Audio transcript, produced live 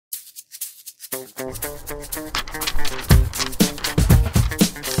If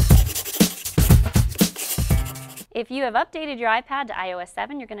you have updated your iPad to iOS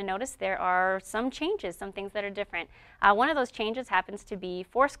 7, you're going to notice there are some changes, some things that are different. One of those changes happens to be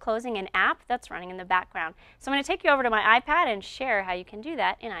force closing an app that's running in the background. So I'm going to take you over to my iPad and share how you can do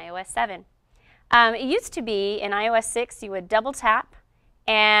that in iOS 7. It used to be in iOS 6 you would double tap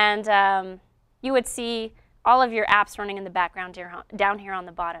and you would see all of your apps running in the background down here on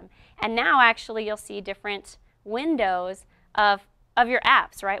the bottom. And now actually you'll see different windows of your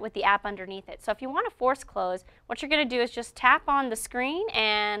apps, right, with the app underneath it. So if you want to force close, what you're going to do is just tap on the screen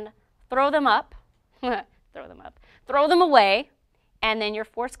and throw them up, throw them away, and then you're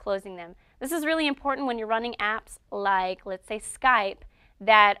force closing them. This is really important when you're running apps like, let's say, Skype,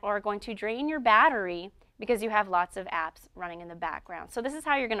 that are going to drain your battery because you have lots of apps running in the background. So this is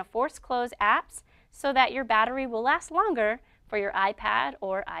how you're going to force close apps so that your battery will last longer for your iPad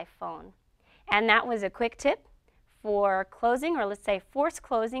or iPhone. And that was a quick tip for closing, or let's say force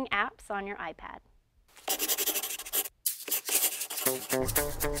closing apps on your iPad.